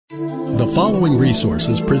The following resource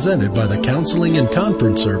is presented by the Counseling and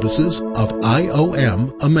Conference Services of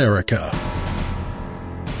IOM America.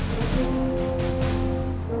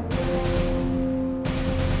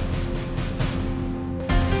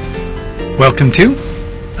 Welcome to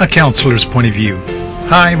A Counselor's Point of View.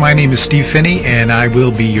 Hi, my name is Steve Finney, and I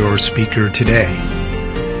will be your speaker today.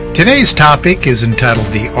 Today's topic is entitled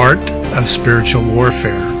The Art of Spiritual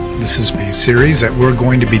Warfare. This is a series that we're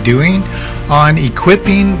going to be doing on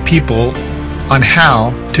equipping people on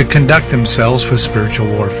how to conduct themselves with spiritual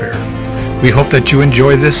warfare. We hope that you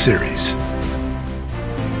enjoy this series.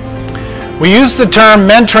 We use the term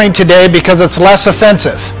mentoring today because it's less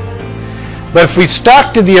offensive. But if we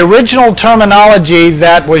stuck to the original terminology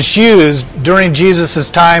that was used during Jesus'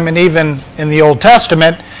 time and even in the Old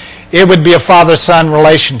Testament, it would be a father-son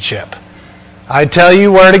relationship. I tell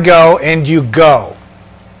you where to go and you go.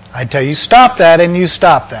 I tell you stop that and you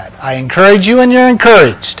stop that. I encourage you and you're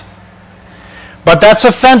encouraged. But that's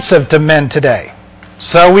offensive to men today.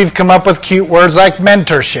 So we've come up with cute words like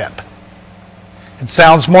mentorship. It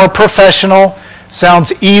sounds more professional,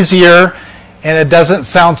 sounds easier, and it doesn't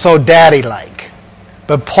sound so daddy-like.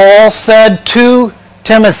 But Paul said to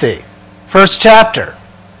Timothy, first chapter,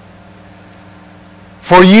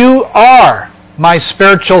 "For you are my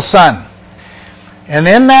spiritual son." And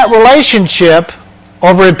in that relationship,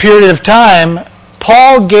 over a period of time,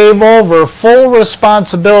 Paul gave over full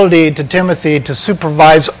responsibility to Timothy to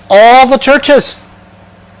supervise all the churches.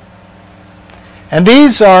 And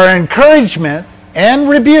these are encouragement and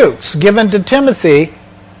rebukes given to Timothy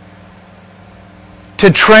to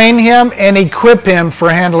train him and equip him for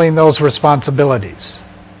handling those responsibilities.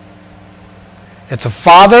 It's a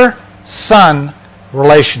father-son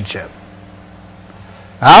relationship.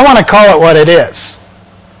 Now, I want to call it what it is.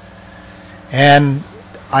 And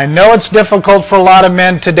I know it's difficult for a lot of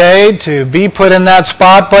men today to be put in that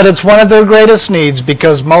spot, but it's one of their greatest needs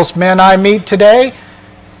because most men I meet today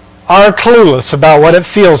are clueless about what it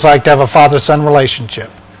feels like to have a father-son relationship.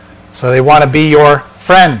 So they want to be your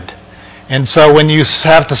friend. And so when you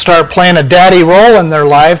have to start playing a daddy role in their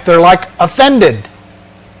life, they're like offended,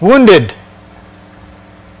 wounded.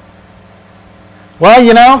 Well,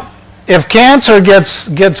 you know, if cancer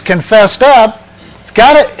gets confessed up, it's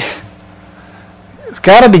got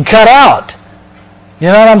to be cut out. You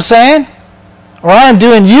know what I'm saying? Or I'm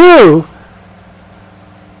doing you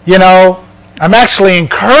know, I'm actually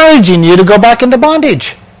encouraging you to go back into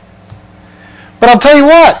bondage. But I'll tell you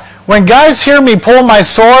what, when guys hear me pull my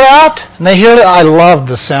sword out, and they hear it, I love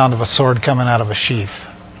the sound of a sword coming out of a sheath.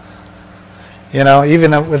 You know,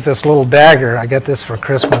 even with this little dagger, I get this for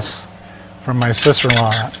Christmas from my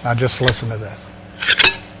sister-in-law. Now just listen to this.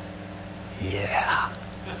 Yeah.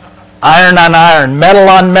 Iron on iron, metal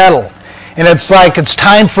on metal. And it's like it's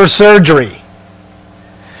time for surgery.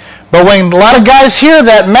 But when a lot of guys hear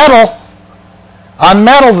that metal on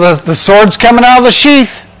metal, the sword's coming out of the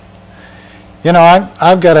sheath. You know,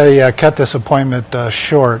 I've got to cut this appointment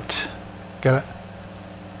short. Got it?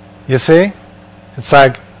 You see? It's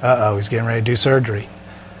like, he's getting ready to do surgery.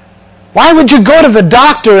 Why would you go to the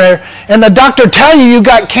doctor and the doctor tell you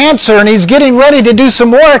got cancer and he's getting ready to do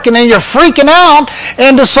some work and then you're freaking out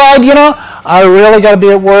and decide, you know, I really got to be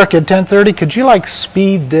at work at 10:30. Could you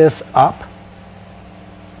speed this up?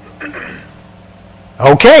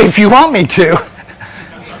 Okay, if you want me to.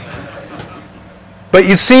 But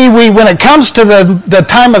you see, when it comes to the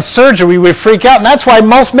time of surgery, we freak out. And that's why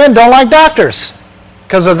most men don't like doctors.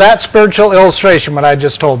 Because of that spiritual illustration, what I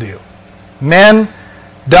just told you. Men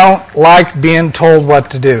don't like being told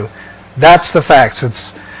what to do. That's the facts.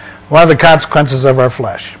 It's one of the consequences of our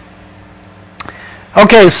flesh.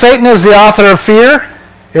 Okay, Satan is the author of fear.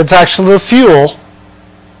 It's actually the fuel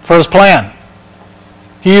for his plan.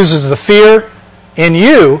 He uses the fear in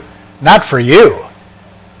you, not for you.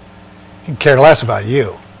 He can care less about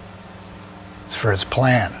you. It's for his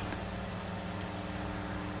plan.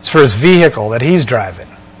 It's for his vehicle that he's driving.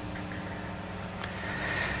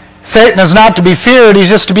 Satan is not to be feared, he's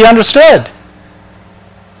just to be understood.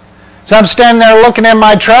 So I'm standing there looking in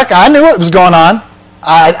my truck. I knew what was going on.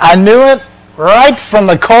 I knew it right from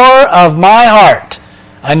the core of my heart.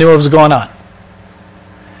 I knew what was going on.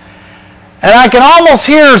 And I can almost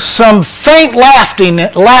hear some faint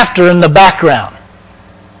laughter in the background.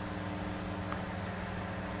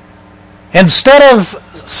 Instead of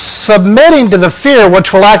submitting to the fear,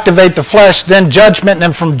 which will activate the flesh, then judgment,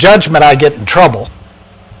 and from judgment I get in trouble.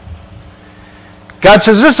 God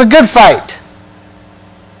says, this is a good fight.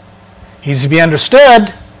 He's to be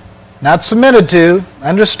understood, not submitted to,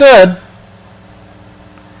 understood.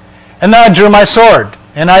 And then I drew my sword,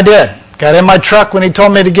 and I did. Got in my truck when he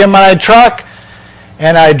told me to get in my truck,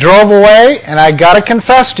 and I drove away, and I got to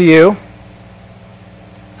confess to you,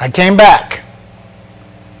 I came back.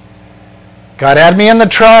 God had me in the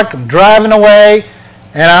truck, I'm driving away,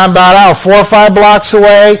 and I'm about 4 or 5 blocks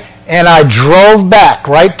away, and I drove back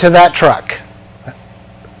right to that truck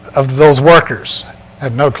of those workers. I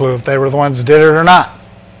have no clue if they were the ones that did it or not.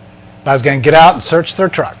 But I was going to get out and search their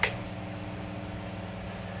truck.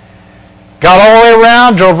 Got all the way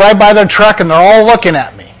around, drove right by their truck, and they're all looking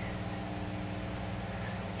at me.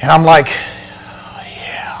 And I'm like, oh,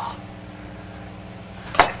 yeah.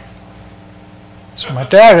 It's my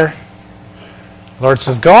dagger. The Lord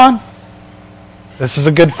says, go on. This is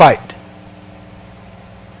a good fight.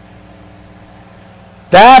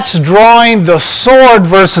 That's drawing the sword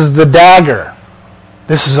versus the dagger.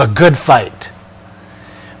 This is a good fight.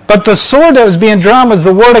 But the sword that was being drawn was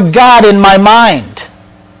the Word of God in my mind.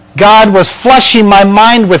 God was fleshing my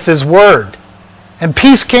mind with His Word. And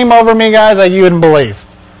peace came over me, guys, like you wouldn't believe.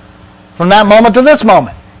 From that moment to this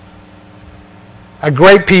moment. A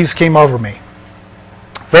great peace came over me.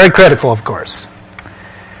 Very critical, of course.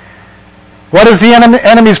 What is the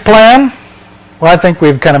enemy's plan? Well, I think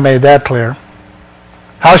we've kind of made that clear.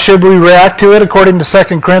 How should we react to it according to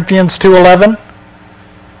 2 Corinthians 2:11?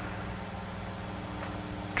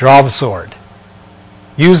 Draw the sword.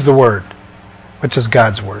 Use the Word, which is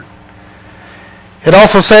God's Word. It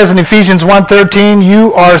also says in Ephesians 1:13,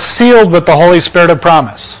 you are sealed with the Holy Spirit of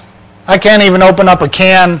promise. I can't even open up a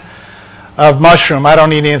can of mushroom. I don't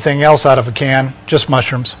need anything else out of a can, just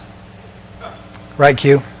mushrooms. Right,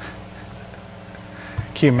 Q?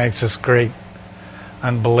 Q makes this great,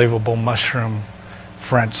 unbelievable mushroom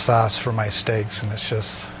French sauce for my steaks, and it's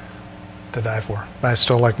just to die for. But I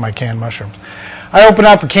still like my canned mushrooms. I open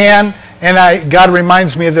up a can, and God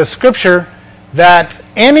reminds me of this scripture that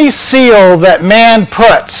any seal that man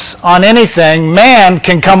puts on anything, man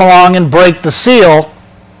can come along and break the seal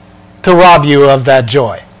to rob you of that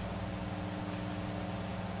joy.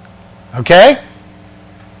 Okay?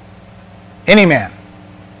 Any man.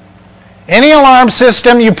 Any alarm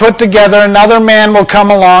system you put together, another man will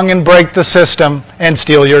come along and break the system and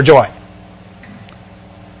steal your joy.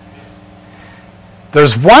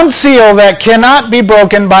 There's one seal that cannot be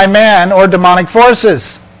broken by man or demonic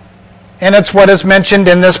forces. And it's what is mentioned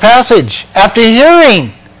in this passage. After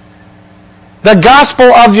hearing the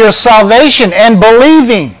gospel of your salvation and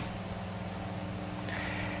believing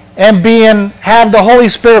and have the Holy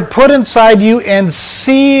Spirit put inside you and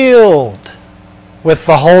sealed with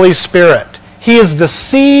the Holy Spirit. He is the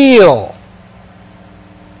seal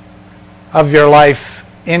of your life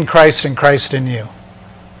in Christ and Christ in you.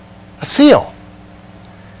 A seal.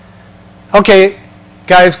 Okay,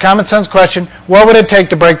 guys, common sense question. What would it take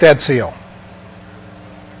to break that seal?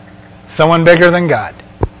 Someone bigger than God.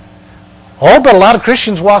 Oh, but a lot of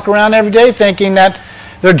Christians walk around every day thinking that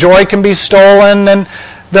their joy can be stolen and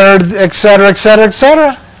their et cetera, et cetera, et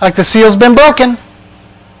cetera. Like the seal's been broken.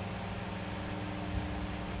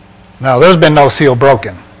 No, there's been no seal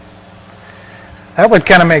broken. That would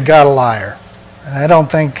kind of make God a liar. And I don't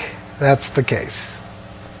think that's the case.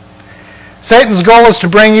 Satan's goal is to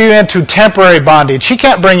bring you into temporary bondage. He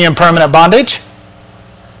can't bring you in permanent bondage.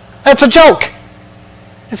 That's a joke.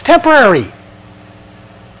 It's temporary.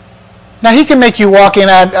 Now, he can make you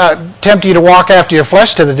tempt you to walk after your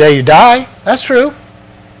flesh to the day you die. That's true.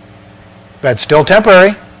 But it's still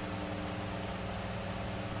temporary.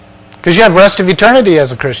 Because you have rest of eternity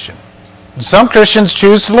as a Christian. And some Christians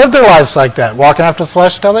choose to live their lives like that, walking after the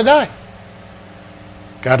flesh till they die.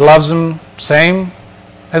 God loves them same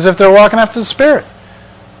as if they're walking after the Spirit.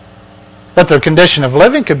 But their condition of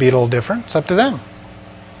living could be a little different. It's up to them.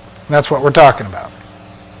 And that's what we're talking about.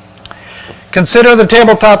 Consider the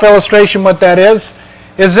tabletop illustration. What that is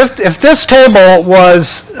if this table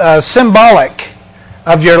was symbolic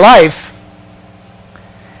of your life,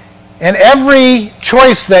 and every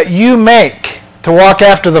choice that you make to walk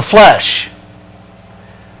after the flesh,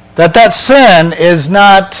 that sin is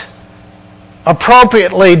not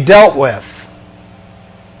appropriately dealt with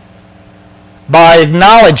by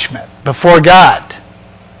acknowledgement before God,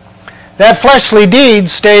 that fleshly deed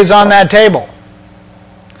stays on that table.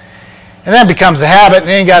 And that becomes a habit, and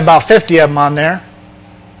then you got about 50 of them on there.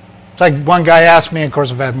 It's like one guy asked me, of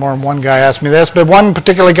course I've had more than one guy ask me this, but one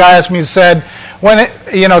particular guy asked me, said,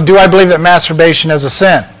 do I believe that masturbation is a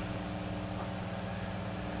sin?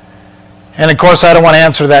 And of course I don't want to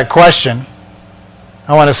answer that question.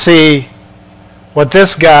 I want to see what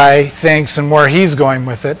this guy thinks and where he's going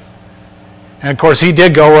with it. And of course he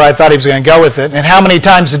did go where I thought he was going to go with it. And how many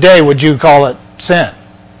times a day would you call it sin?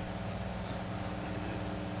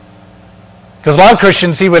 Because a lot of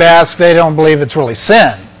Christians, he would ask, they don't believe it's really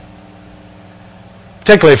sin.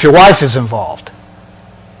 particularly if your wife is involved.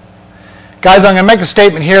 Guys, I'm going to make a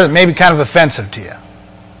statement here that may be kind of offensive to you.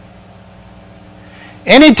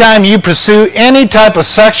 Anytime you pursue any type of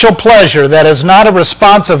sexual pleasure that is not a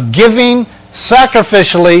response of giving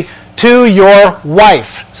sacrificially to your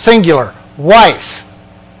wife, singular, wife,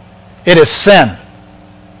 it is sin.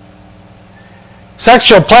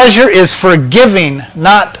 Sexual pleasure is for giving,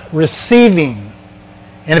 not receiving.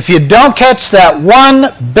 And if you don't catch that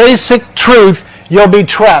one basic truth, you'll be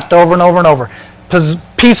trapped over and over and over.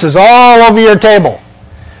 Pieces all over your table.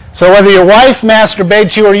 So whether your wife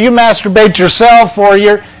masturbates you or you masturbate yourself or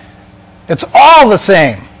it's all the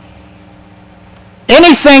same.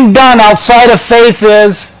 Anything done outside of faith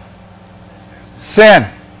is sin.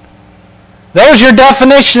 There's your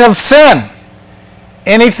definition of sin.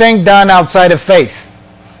 Anything done outside of faith.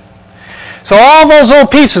 So all those little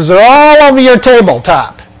pieces are all over your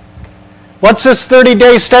tabletop. What's this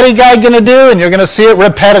 30-day study guide going to do? And you're going to see it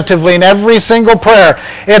repetitively in every single prayer.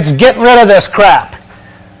 It's getting rid of this crap.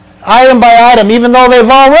 Item by item, even though they've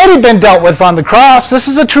already been dealt with on the cross. This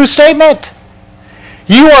is a true statement.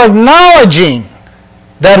 You are acknowledging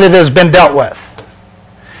that it has been dealt with.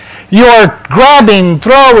 You are grabbing,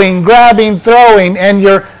 throwing, and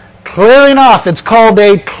you're clearing off. It's called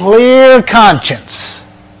a clear conscience.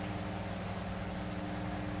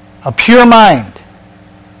 A pure mind.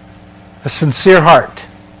 A sincere heart.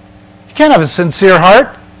 You can't have a sincere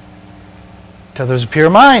heart until there's a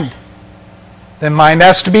pure mind. Then mind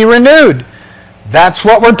has to be renewed. That's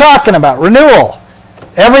what we're talking about, renewal.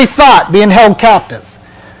 Every thought being held captive.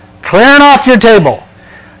 Clearing off your table.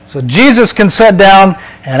 So Jesus can sit down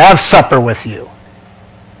and have supper with you.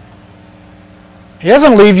 He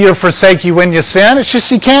doesn't leave you or forsake you when you sin. It's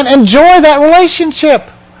just you can't enjoy that relationship.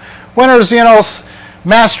 When there's,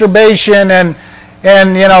 masturbation and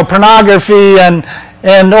pornography and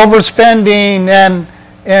overspending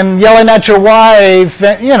and yelling at your wife,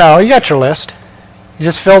 you got your list. You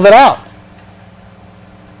just filled it out.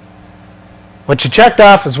 What you checked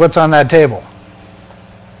off is what's on that table.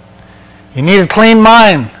 You need a clean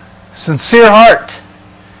mind, sincere heart,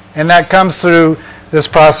 and that comes through this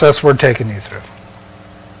process we're taking you through.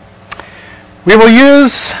 We will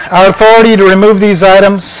use our authority to remove these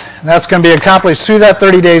items, and that's going to be accomplished through that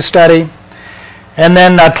 30-day study. And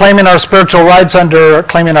then claiming our spiritual rights under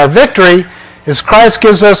claiming our victory is Christ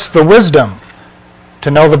gives us the wisdom to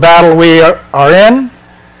know the battle we are in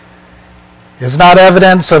is not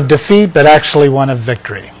evidence of defeat, but actually one of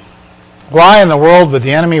victory. Why in the world would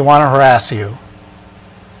the enemy want to harass you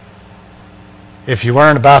if you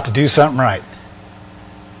weren't about to do something right?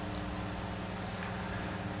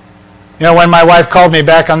 When my wife called me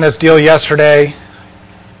back on this deal yesterday,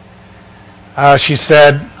 she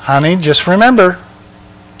said, honey, just remember,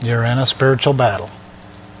 you're in a spiritual battle.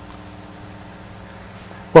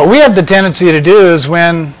 What we have the tendency to do is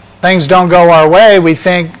when things don't go our way, we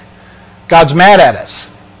think God's mad at us.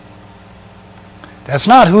 That's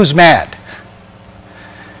not who's mad.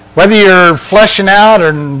 Whether you're fleshing out or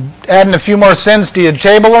adding a few more sins to your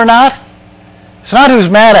table or not, it's not who's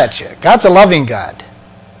mad at you. God's a loving God.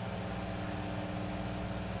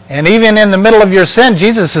 And even in the middle of your sin,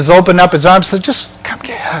 Jesus has opened up his arms and said, just come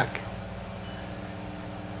get a hug.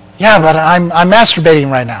 Yeah, but I'm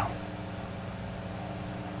masturbating right now.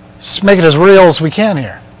 Just make it as real as we can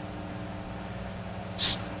here.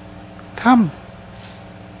 Just come.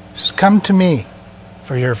 Just come to me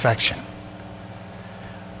for your affection.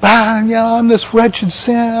 But, I'm this wretched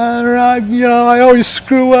sinner. I always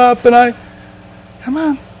screw up and come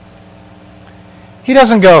on. He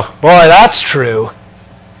doesn't go, boy, that's true.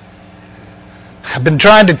 I've been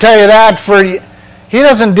trying to tell you that for you. He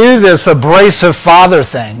doesn't do this abrasive father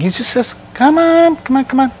thing. He just says, come on.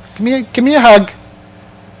 Give me a hug.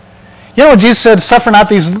 You know what Jesus said? Suffer not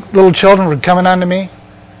these little children from coming unto me.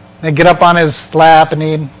 They'd get up on his lap and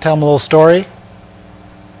he'd tell them a little story.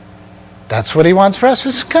 That's what he wants for us.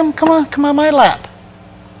 Just come on my lap.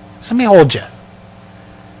 Let me hold you.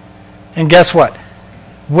 And guess what?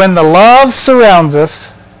 When the love surrounds us,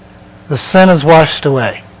 the sin is washed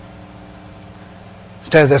away.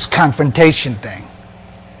 Instead of this confrontation thing.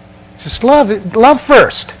 Just love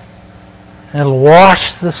first. And it'll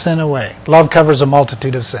wash the sin away. Love covers a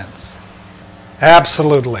multitude of sins.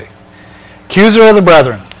 Absolutely. Accuser of the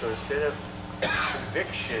brethren. So instead of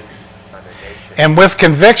conviction, condemnation. And with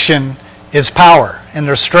conviction is power and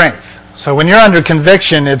their strength. So when you're under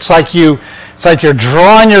conviction, it's like you're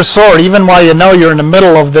drawing your sword, even while you know you're in the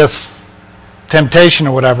middle of this temptation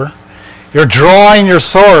or whatever. You're drawing your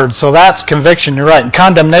sword, so that's conviction. You're right. And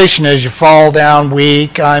condemnation is you fall down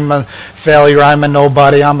weak. I'm a failure. I'm a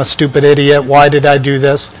nobody. I'm a stupid idiot. Why did I do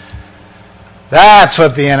this? That's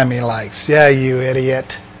what the enemy likes. Yeah, you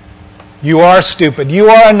idiot. You are stupid. You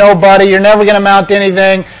are a nobody. You're never going to amount to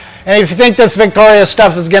anything. And if you think this victorious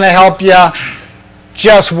stuff is going to help you,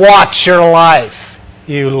 just watch your life,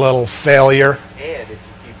 you little failure. And if you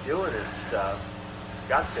keep doing this stuff,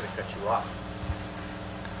 God's going to cut you off.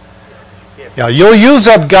 Yeah, you'll use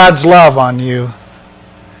up God's love on you,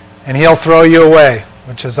 and He'll throw you away,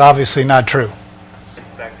 which is obviously not true. It's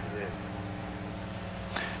back to this.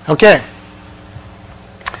 Okay.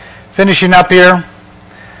 Finishing up here.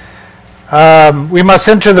 We must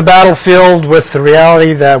enter the battlefield with the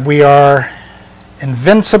reality that we are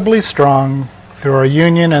invincibly strong through our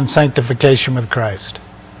union and sanctification with Christ.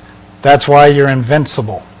 That's why you're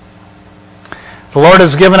invincible. The Lord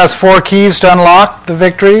has given us 4 keys to unlock the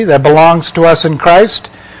victory that belongs to us in Christ.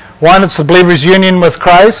 1, it's the believer's union with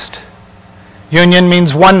Christ. Union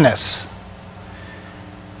means oneness.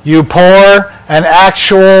 You pour an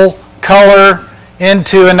actual color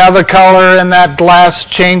into another color, and that glass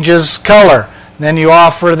changes color. Then you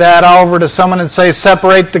offer that over to someone and say,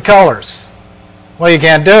 separate the colors. Well, you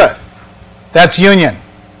can't do it. That's union.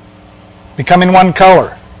 Becoming one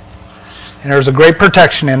color. And there's a great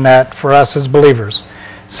protection in that for us as believers.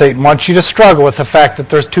 Satan wants you to struggle with the fact that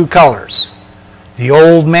there's 2 colors. The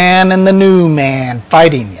old man and the new man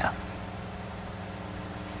fighting you.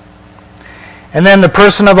 And then the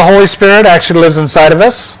person of the Holy Spirit actually lives inside of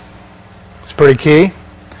us. It's pretty key.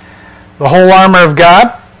 The whole armor of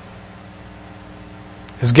God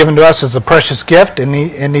is given to us as a precious gift, and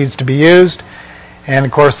it needs to be used. And,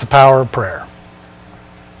 of course, the power of prayer.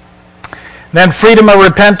 Then freedom of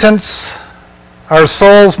repentance. Our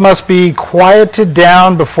souls must be quieted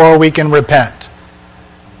down before we can repent.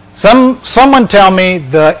 Someone tell me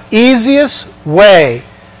the easiest way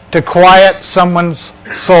to quiet someone's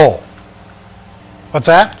soul. What's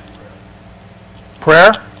that?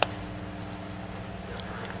 Prayer?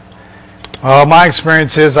 Well, my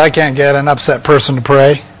experience is I can't get an upset person to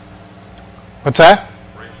pray. What's that?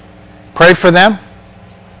 Pray for them?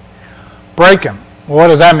 Break them. Well, what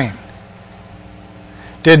does that mean?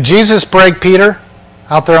 Did Jesus break Peter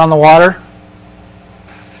out there on the water?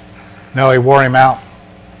 No, He wore him out.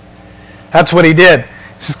 That's what He did.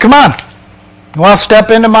 He says, come on. You want to step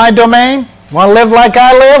into my domain? You want to live like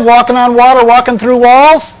I live, walking on water, walking through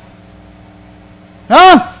walls?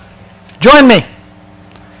 Huh? Join me.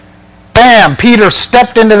 Bam! Peter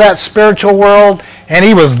stepped into that spiritual world, and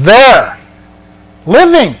he was there,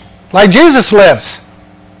 living like Jesus lives.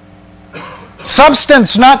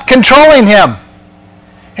 Substance not controlling him.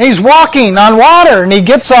 And he's walking on water, and he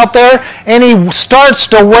gets out there, and he starts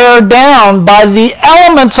to wear down by the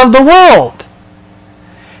elements of the world.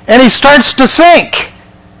 And he starts to sink.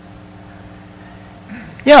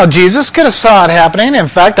 You know, Jesus could have saw it happening. In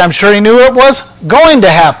fact, I'm sure He knew it was going to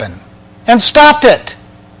happen and stopped it.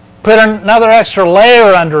 Put another extra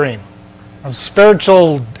layer under him of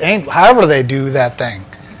spiritual, however they do that thing.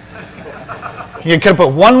 You could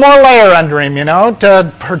put one more layer under him,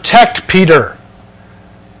 to protect Peter.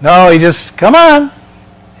 No, he just, come on.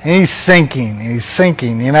 And he's sinking,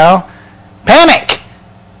 Panic!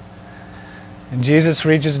 And Jesus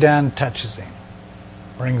reaches down and touches him,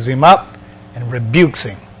 brings him up, and rebukes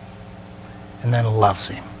him, and then loves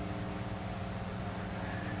him.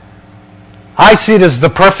 I see it as the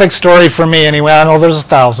perfect story for me anyway. I know there's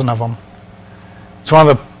 1,000 of them. It's one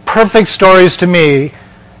of the perfect stories to me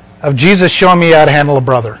of Jesus showing me how to handle a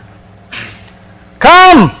brother.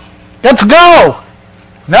 Come! Let's go!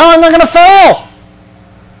 No, I'm not going to fail.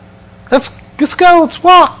 Let's go. Let's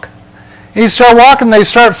walk. And you start walking, they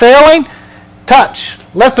start failing. Touch.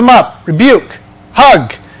 Lift them up. Rebuke.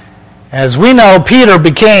 Hug. As we know, Peter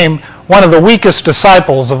became one of the weakest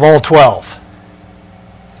disciples of all 12.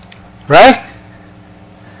 Right?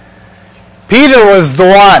 Peter was the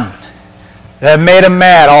one that made him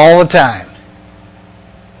mad all the time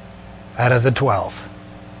out of the 12.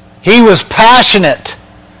 He was passionate,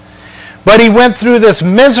 but he went through this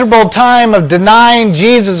miserable time of denying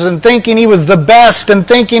Jesus and thinking he was the best and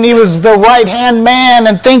thinking he was the right-hand man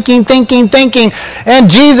and thinking, and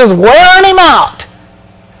Jesus wearing him out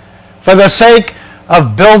for the sake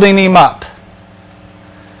of building him up.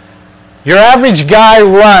 Your average guy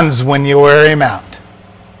runs when you wear him out.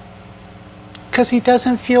 Because he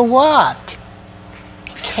doesn't feel what?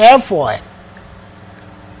 Care for it.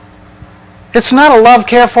 It's not a love,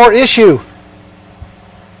 care for issue.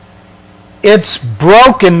 It's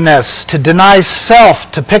brokenness to deny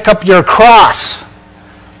self, to pick up your cross.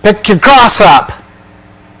 Pick your cross up.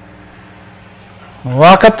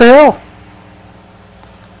 Walk up the hill.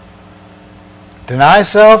 Deny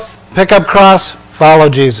self, pick up cross, follow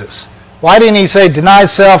Jesus. Why didn't he say, deny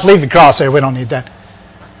self, leave your cross there? We don't need that.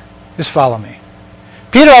 Just follow me.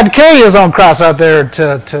 Peter had to carry his own cross out there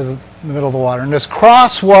to the middle of the water. And this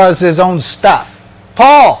cross was his own stuff.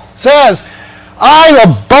 Paul says, I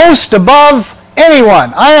will boast above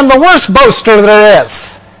anyone. I am the worst boaster there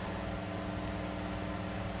is.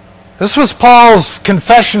 This was Paul's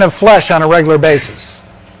confession of flesh on a regular basis.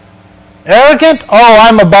 Arrogant? Oh,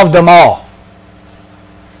 I'm above them all.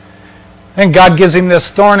 And God gives him this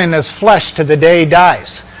thorn in his flesh to the day he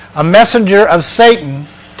dies. A messenger of Satan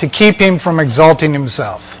to keep him from exalting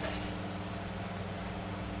himself.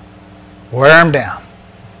 Wear him down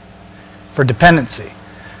for dependency.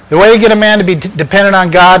 The way you get a man to be dependent on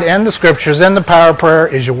God and the Scriptures and the power of prayer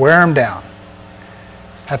is you wear him down.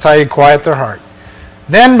 That's how you quiet their heart.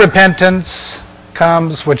 Then repentance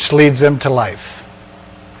comes, which leads them to life.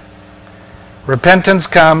 Repentance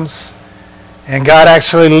comes, and God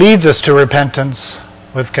actually leads us to repentance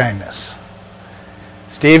with kindness.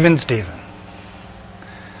 Stephen,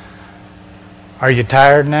 are you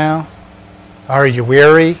tired now? Are you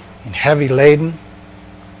weary and heavy laden?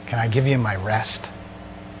 Can I give you my rest?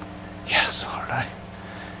 Yes, Lord,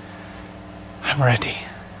 I'm ready.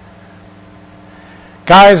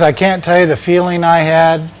 Guys, I can't tell you the feeling I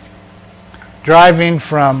had driving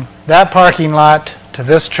from that parking lot to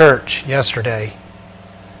this church yesterday.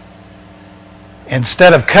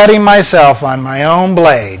 Instead of cutting myself on my own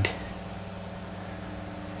blade,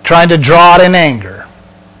 trying to draw it in anger,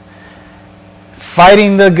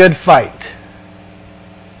 fighting the good fight.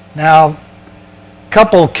 Now, a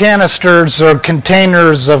couple canisters or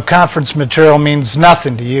containers of conference material means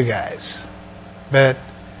nothing to you guys. But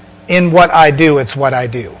in what I do, it's what I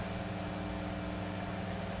do.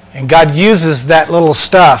 And God uses that little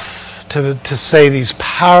stuff to say these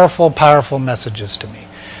powerful, powerful messages to me.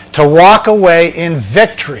 To walk away in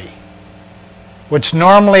victory, which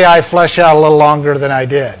normally I flesh out a little longer than I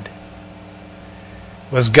did,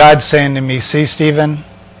 was God saying to me, see, Stephen,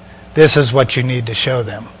 this is what you need to show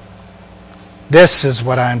them. This is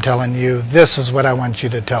what I'm telling you. This is what I want you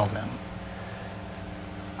to tell them.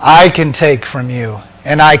 I can take from you,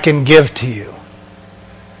 and I can give to you.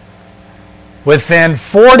 Within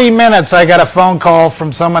 40 minutes, I got a phone call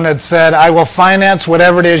from someone that said, I will finance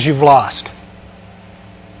whatever it is you've lost.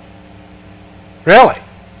 Really?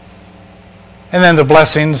 And then the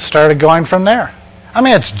blessings started going from there. I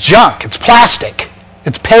mean, it's junk. It's plastic.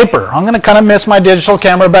 It's paper. I'm going to kind of miss my digital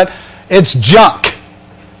camera, but it's junk.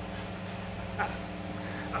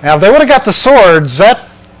 Now, if they would have got the swords, that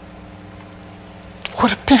would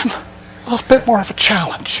have been a little bit more of a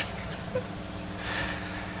challenge.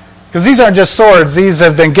 Because these aren't just swords. These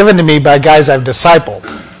have been given to me by guys I've discipled.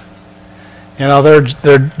 You know,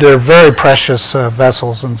 they're very precious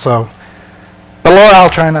vessels, and so. But Lord, I'll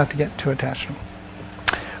try not to get too attached to them.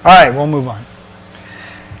 All right, we'll move on.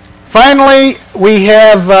 Finally, we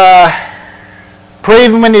have pray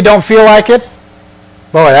even when you don't feel like it.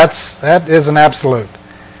 Boy, that is an absolute.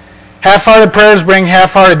 Half-hearted prayers bring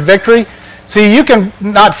half-hearted victory. See, you can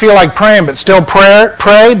not feel like praying, but still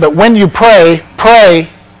pray. But when you pray, pray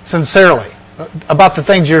sincerely about the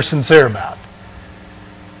things you're sincere about.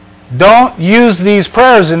 Don't use these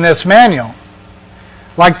prayers in this manual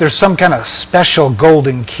like there's some kind of special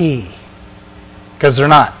golden key, because they're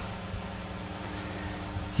not.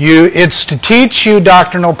 It's to teach you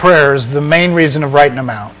doctrinal prayers, the main reason of writing them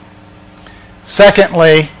out.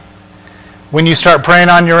 Secondly, when you start praying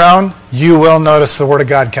on your own, you will notice the Word of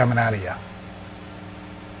God coming out of you.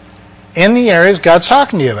 In the areas God's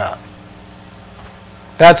talking to you about.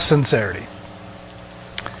 That's sincerity.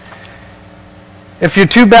 If you're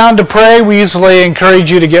too bound to pray, we usually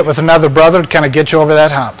encourage you to get with another brother to kind of get you over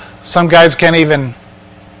that hump. Some guys can't even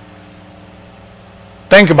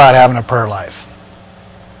think about having a prayer life.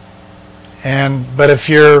 But if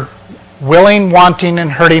you're willing, wanting,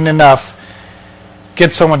 and hurting enough,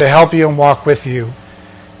 get someone to help you and walk with you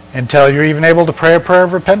until you're even able to pray a prayer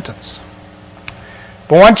of repentance.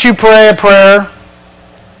 But once you pray a prayer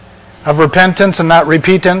of repentance and not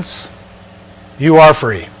repentance, you are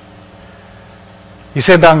free. You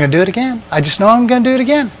say, but I'm going to do it again. I just know I'm going to do it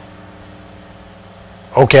again.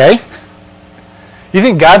 Okay. You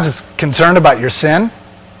think God's concerned about your sin?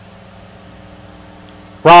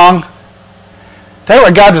 Wrong. Tell you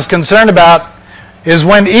what God was concerned about is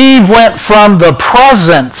when Eve went from the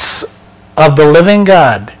presence of the living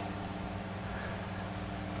God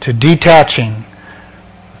to detaching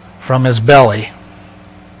from his belly,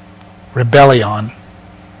 rebellion,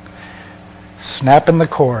 snapping the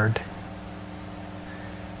cord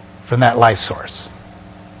from that life source.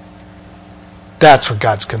 That's what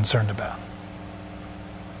God's concerned about.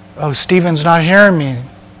 Oh, Stephen's not hearing me.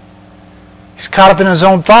 He's caught up in his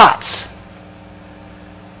own thoughts.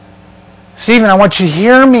 Stephen, I want you to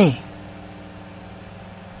hear me.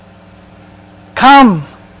 Come.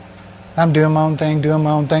 I'm doing my own thing,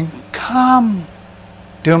 Come.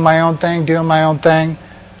 Doing my own thing.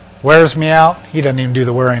 Wears me out. He doesn't even do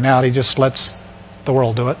the wearing out. He just lets the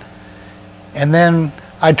world do it. And then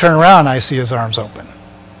I turn around and I see his arms open.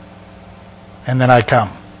 And then I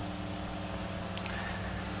come.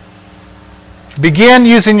 Begin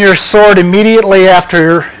using your sword immediately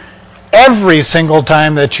after every single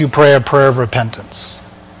time that you pray a prayer of repentance.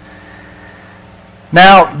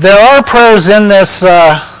 Now, there are prayers in this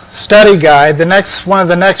study guide. One of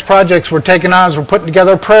the next projects we're taking on is we're putting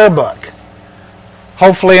together a prayer book.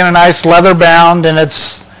 Hopefully in a nice leather bound, and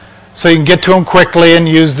it's so you can get to them quickly and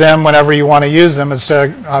use them whenever you want to use them, instead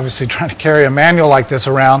of obviously trying to carry a manual like this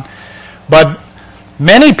around. But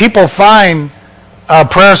many people find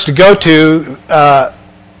prayers to go to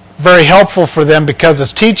very helpful for them because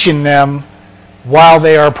it's teaching them while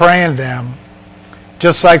they are praying them.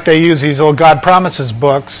 Just like they use these old God Promises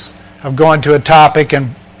books of going to a topic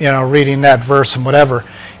and reading that verse and whatever.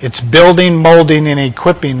 It's building, molding, and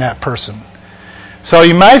equipping that person. So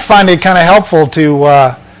you might find it kind of helpful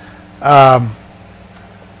to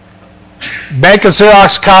make a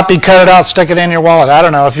Xerox copy, cut it out, stick it in your wallet. I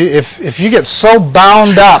don't know. If you get so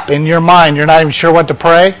bound up in your mind you're not even sure what to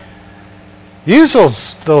pray, use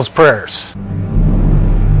those prayers.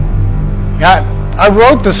 I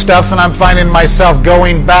wrote this stuff, and I'm finding myself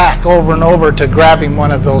going back over and over to grabbing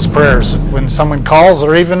one of those prayers when someone calls,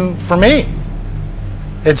 or even for me.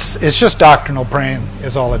 It's just doctrinal praying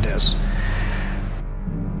is all it is.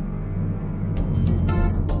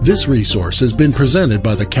 This resource has been presented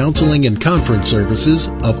by the Counseling and Conference Services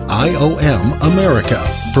of IOM America.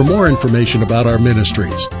 For more information about our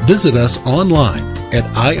ministries, visit us online at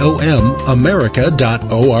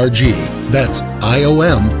iomamerica.org. That's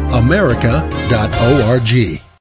iomamerica.org.